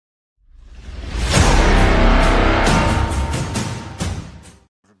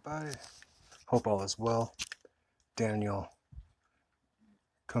Hope all is well. Daniel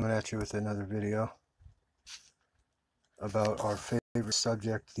coming at you with another video about our favorite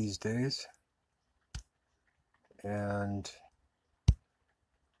subject these days. And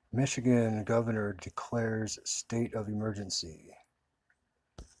Michigan governor declares state of emergency.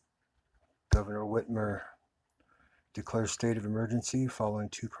 Governor Whitmer declares state of emergency following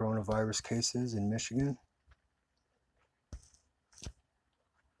 2 coronavirus cases in Michigan.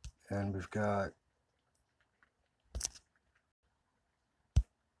 And we've got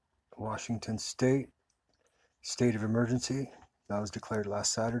Washington State, state of emergency. That was declared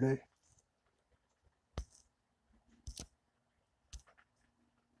last Saturday.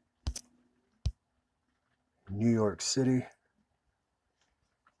 New York City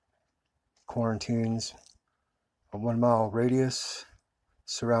quarantines a 1-mile radius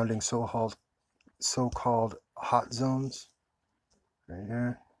surrounding so-called hot zones. Right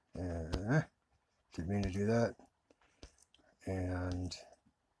here. Didn't mean to do that. And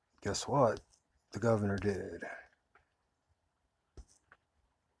guess what? The governor did.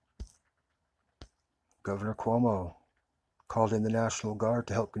 Governor Cuomo called in the National Guard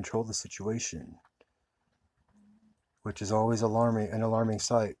to help control the situation, which is always an alarming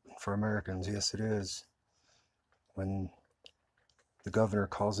sight for Americans. Yes, it is. When the governor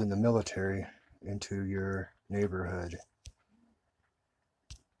calls in the military into your neighborhood.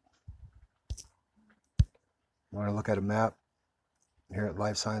 You want to look at a map here at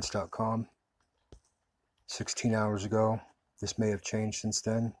livescience.com. 16 hours ago. This may have changed since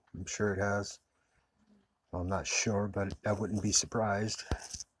then. I'm sure it has. Well, I'm not sure, but I wouldn't be surprised.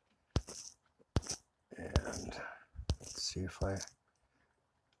 And let's see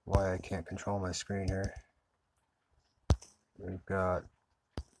why I can't control my screen here. We've got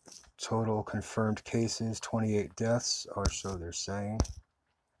total confirmed cases, 28 deaths, or so they're saying.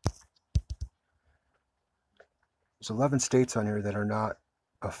 There's 11 states on here that are not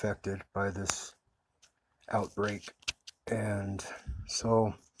affected by this outbreak. And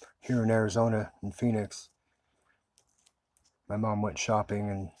so here in Arizona, in Phoenix, my mom went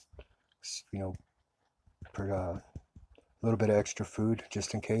shopping and, put a little bit of extra food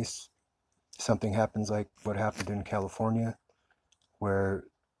just in case something happens like what happened in California, where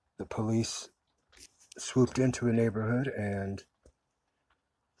the police swooped into a neighborhood and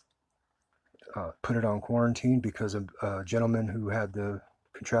put it on quarantine because a gentleman who had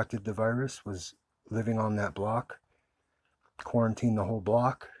contracted the virus was living on that block. Quarantined the whole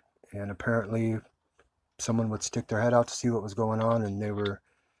block, and apparently someone would stick their head out to see what was going on, and they were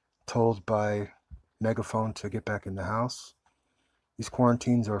told by megaphone to get back in the house. These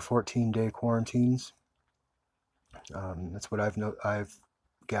quarantines are 14-day quarantines. That's what I've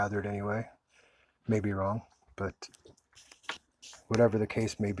gathered anyway. Maybe wrong, but whatever the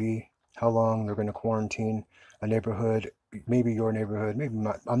case may be, how long they're going to quarantine a neighborhood, maybe your neighborhood, maybe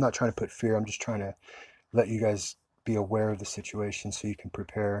not. I'm not trying to put fear. I'm just trying to let you guys be aware of the situation so you can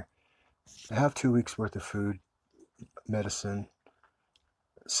prepare. Have 2 weeks worth of food, medicine,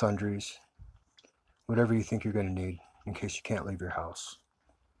 sundries, whatever you think you're going to need in case you can't leave your house.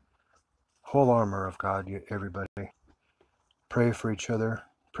 Whole armor of God, everybody. Pray for each other.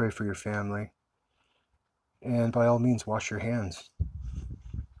 Pray for your family. And by all means, wash your hands.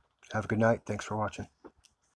 Have a good night. Thanks for watching.